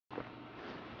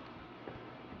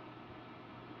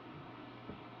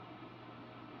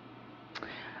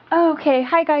Okay,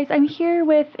 hi guys, I'm here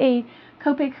with a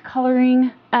Copic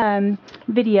coloring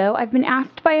video. I've been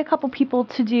asked by a couple people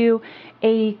to do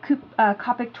a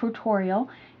Copic tutorial,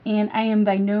 and I am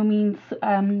by no means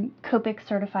Copic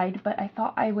certified, but I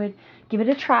thought I would give it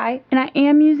a try. And I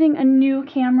am using a new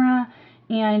camera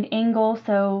and angle,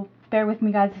 so bear with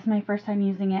me guys, this is my first time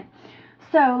using it.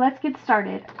 So let's get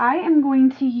started. I am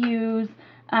going to use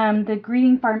the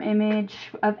greeting farm image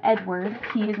of Edward.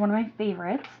 He is one of my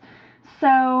favorites.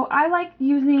 So I like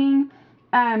using,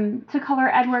 to color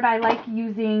Edward, I like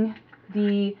using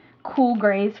the cool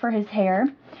grays for his hair.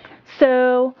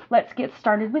 So let's get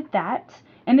started with that.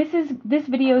 And this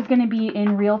video is going to be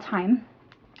in real time.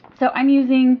 So I'm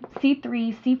using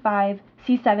C3, C5,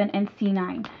 C7, and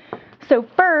C9. So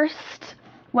first,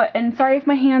 and sorry if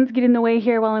my hands get in the way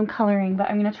here while I'm coloring, but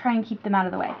I'm going to try and keep them out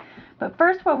of the way. But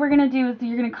first what we're going to do is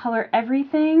you're going to color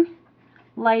everything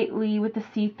lightly with the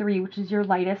C3, which is your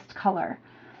lightest color.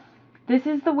 This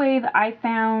is the way that I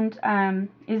found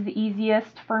is the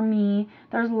easiest for me.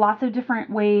 There's lots of different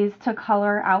ways to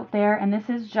color out there, and this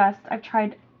is just, I've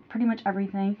tried pretty much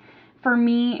everything. For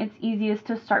me, it's easiest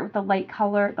to start with the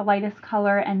lightest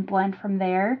color, and blend from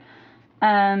there.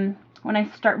 When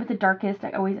I start with the darkest,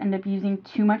 I always end up using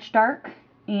too much dark,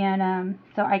 and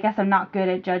so I guess I'm not good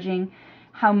at judging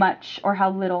how much or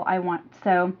how little I want.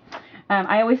 So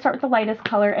I always start with the lightest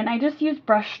color, and I just use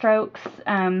brush strokes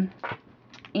and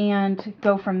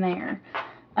go from there.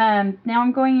 Now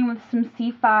I'm going in with some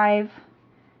C5,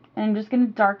 and I'm just going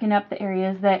to darken up the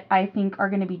areas that I think are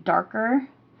going to be darker,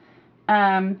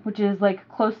 which is like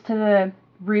close to the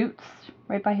roots,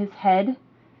 right by his head,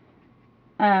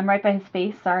 right by his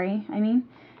face, sorry, I mean,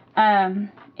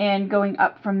 and going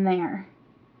up from there.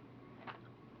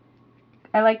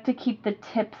 I like to keep the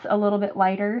tips a little bit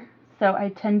lighter, so I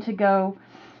tend to go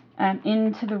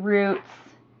into the roots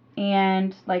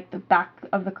and like the back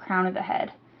of the crown of the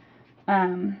head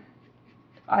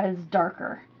as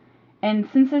darker. And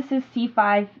since this is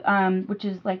C5, which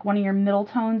is like one of your middle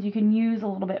tones, you can use a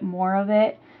little bit more of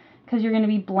it because you're going to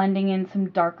be blending in some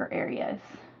darker areas.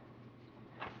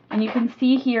 And you can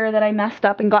see here that I messed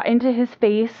up and got into his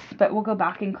face, but we'll go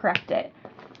back and correct it.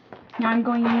 Now I'm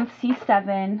going in with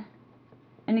C7.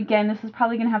 And again, this is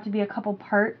probably going to have to be a couple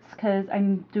parts because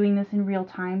I'm doing this in real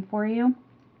time for you.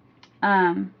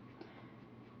 And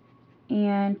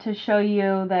to show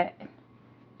you that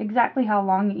exactly how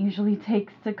long it usually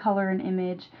takes to color an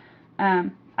image.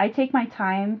 I take my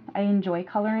time. I enjoy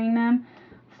coloring them,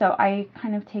 so I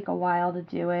kind of take a while to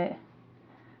do it.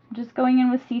 I'm just going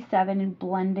in with C7 and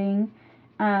blending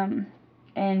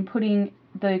and putting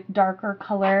the darker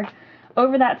color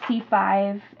over that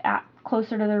C5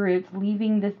 closer to the roots,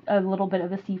 leaving a little bit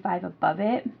of the C5 above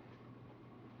it.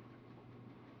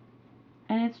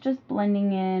 And it's just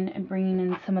blending in and bringing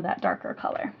in some of that darker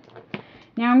color.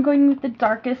 Now I'm going with the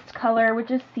darkest color,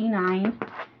 which is C9,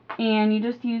 and you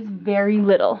just use very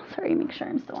little. Sorry, make sure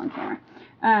I'm still on camera.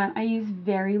 I use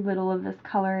very little of this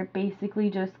color.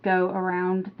 Basically just go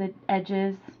around the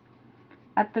edges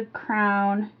at the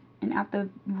crown and at the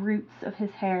roots of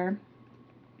his hair,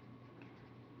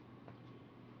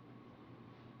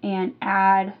 and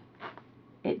add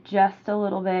it just a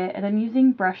little bit. And I'm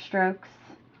using brush strokes.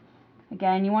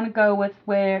 Again, you want to go with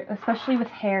especially with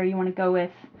hair, you want to go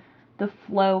with the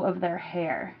flow of their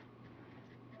hair.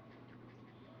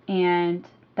 And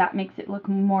that makes it look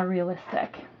more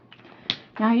realistic.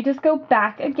 Now you just go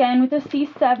back again with a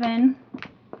C7,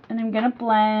 and I'm going to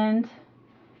blend,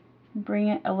 bring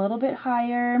it a little bit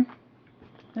higher.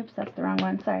 Oops, that's the wrong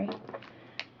one, sorry.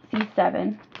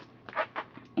 C7.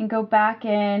 And go back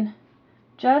in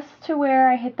just to where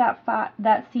I hit that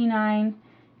C9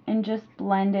 and just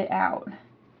blend it out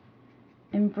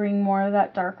and bring more of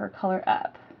that darker color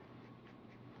up.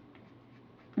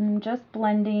 I'm just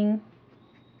blending.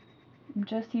 I'm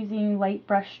just using light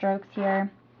brush strokes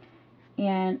here.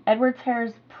 And Edward's hair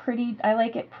is I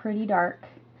like it pretty dark,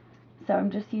 so I'm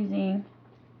just using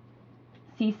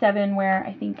C7 where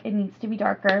I think it needs to be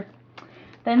darker.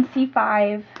 Then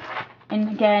C5, and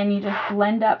again you just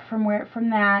blend up from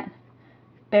that,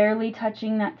 barely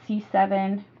touching that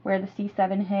C7 where the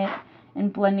C7 hit,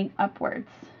 and blending upwards.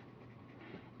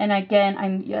 And again,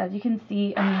 as you can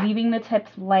see, I'm leaving the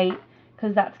tips light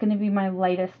because that's going to be my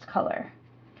lightest color.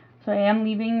 So I am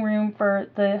leaving room for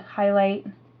the highlight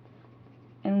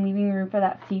and leaving room for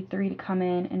that C3 to come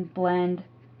in and blend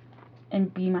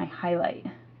and be my highlight.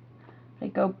 I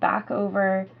go back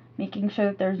over, making sure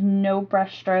that there's no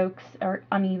brush strokes or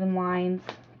uneven lines,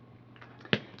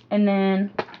 and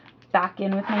then back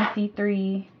in with my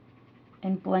C3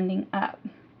 and blending up.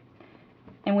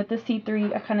 And with the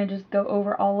C3, I kind of just go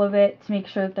over all of it to make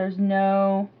sure that there's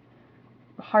no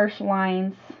harsh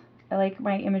lines. I like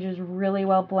my images really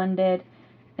well blended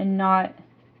and not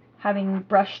having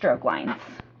brush stroke lines.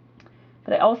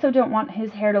 But I also don't want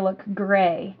his hair to look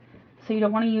gray. So you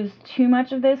don't want to use too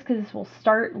much of this because this will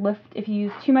start if you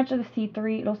use too much of the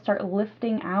C3, it'll start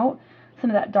lifting out some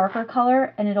of that darker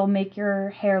color and it'll make your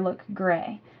hair look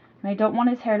gray. And I don't want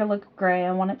his hair to look gray,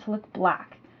 I want it to look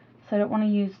black. So I don't want to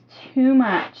use too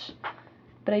much,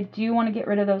 but I do want to get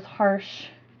rid of those harsh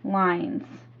lines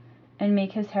and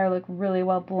make his hair look really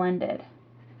well blended,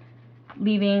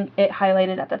 leaving it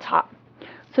highlighted at the top.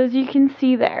 So as you can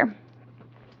see there,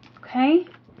 okay,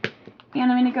 and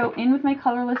I'm going to go in with my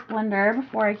colorless blender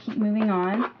before I keep moving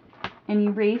on and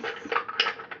erase,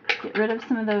 get rid of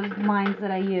some of those lines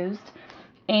that I used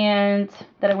and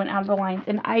that I went out of the lines.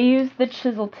 And I use the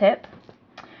chisel tip.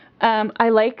 I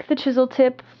like the chisel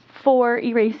tip for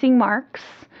erasing marks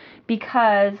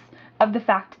because of the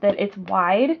fact that it's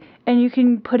wide and you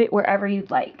can put it wherever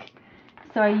you'd like.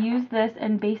 So I use this,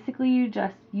 and basically you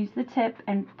just use the tip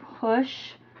and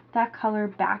push that color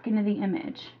back into the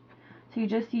image. So you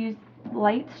just use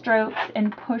light strokes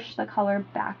and push the color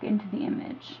back into the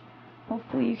image.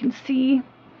 Hopefully you can see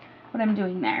what I'm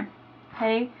doing there.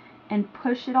 Okay, and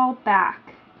push it all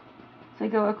back. So I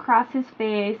go across his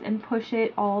face and push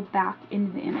it all back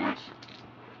into the image.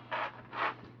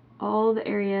 All the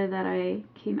area that I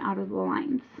came out of the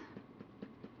lines.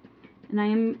 And I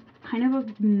am kind of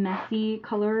a messy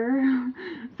colorer,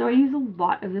 so I use a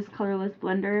lot of this colorless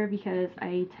blender because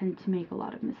I tend to make a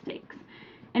lot of mistakes.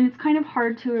 And it's kind of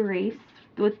hard to erase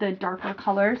with the darker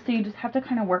color, so you just have to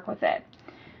kind of work with it.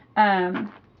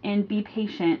 And be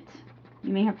patient.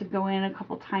 You may have to go in a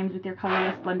couple times with your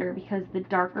colorless blender because the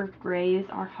darker grays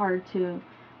are hard to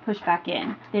push back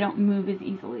in. They don't move as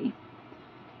easily.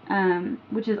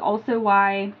 Which is also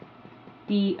why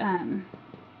the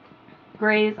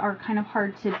grays are kind of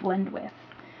hard to blend with.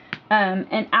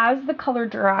 And as the color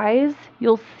dries,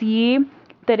 you'll see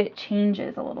that it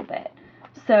changes a little bit.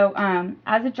 So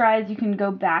as it dries, you can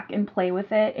go back and play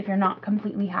with it. If you're not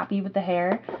completely happy with the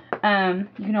hair,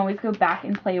 you can always go back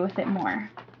and play with it more.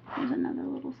 There's another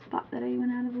little spot that I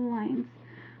went out of the lines.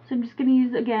 So I'm just going to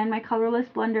use, again, my colorless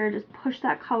blender, just push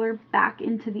that color back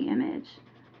into the image.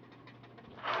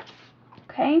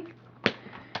 Okay.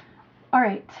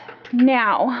 Alright,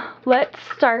 now let's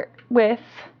start with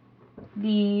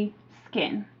the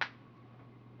skin.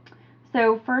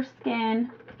 So for skin,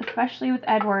 especially with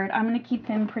Edward, I'm going to keep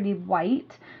him pretty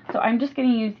white. So I'm just going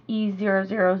to use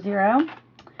E000.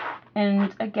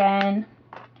 And again,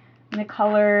 I'm going to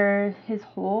color his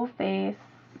whole face.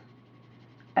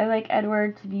 I like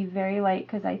Edward to be very light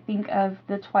because I think of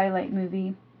the Twilight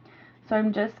movie. So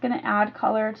I'm just going to add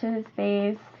color to his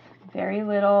face, very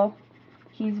little.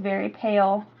 He's very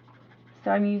pale,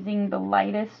 so I'm using the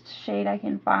lightest shade I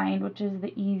can find, which is the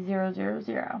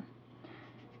E000.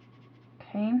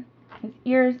 Okay, his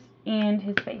ears and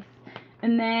his face.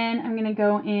 And then I'm going to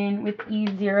go in with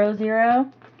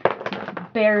E00,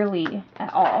 barely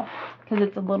at all, because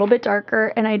it's a little bit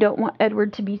darker and I don't want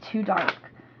Edward to be too dark.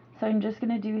 So I'm just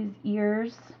going to do his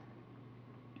ears,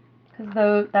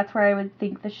 because that's where I would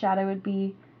think the shadow would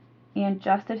be, and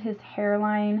just at his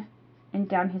hairline and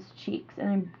down his cheeks. And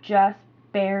I'm just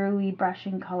barely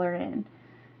brushing color in,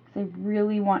 because I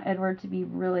really want Edward to be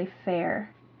really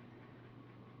fair.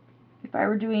 If I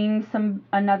were doing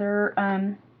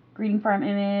another Greeting Farm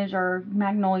image or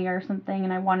Magnolia or something,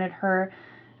 and I wanted her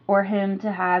or him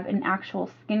to have an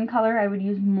actual skin color, I would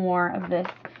use more of this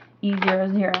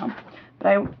E00.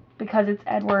 But because it's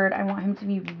Edward, I want him to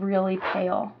be really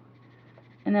pale.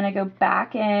 And then I go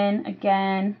back in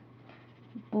again,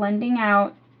 blending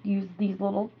out. Use these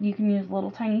you can use little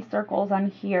tiny circles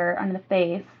on here on the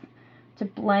face to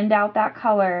blend out that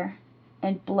color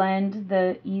and blend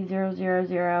the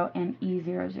E000 and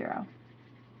E00.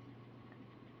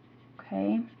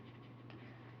 Okay,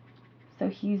 so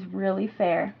he's really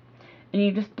fair, and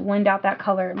you just blend out that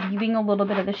color, leaving a little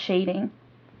bit of the shading.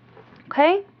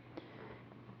 Okay,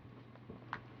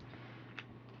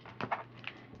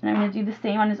 and I'm going to do the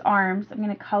same on his arms. I'm going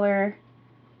to color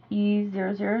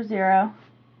E000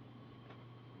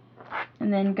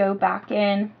 and then go back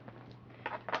in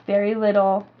very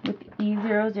little with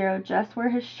E00 just where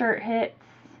his shirt hits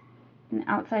and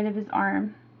outside of his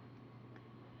arm,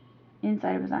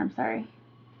 inside of his arm, sorry,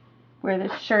 where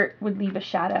the shirt would leave a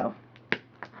shadow,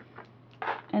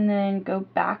 and then go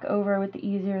back over with the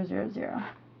E000.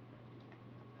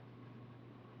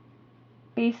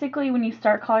 Basically, when you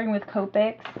start coloring with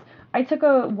Copics, I took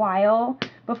a while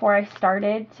before I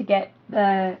started to get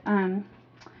the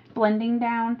blending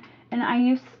down. And I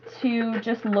used to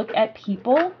just look at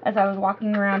people as I was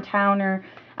walking around town or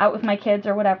out with my kids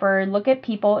or whatever, look at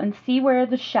people and see where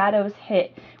the shadows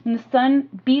hit. When the sun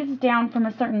beats down from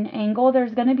a certain angle,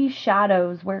 there's going to be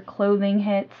shadows where clothing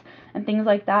hits and things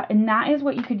like that. And that is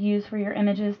what you could use for your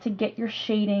images to get your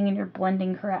shading and your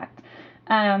blending correct.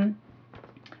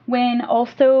 When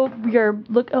also you're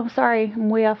oh sorry, I'm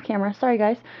way off camera. Sorry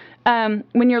guys.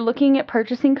 When you're looking at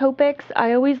purchasing Copics,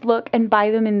 I always look and buy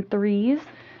them in threes.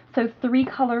 So 3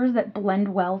 colors that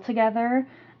blend well together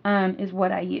is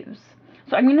what I use.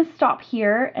 So I'm going to stop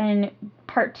here, and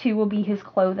part 2 will be his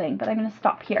clothing, but I'm going to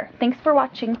stop here. Thanks for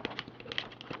watching.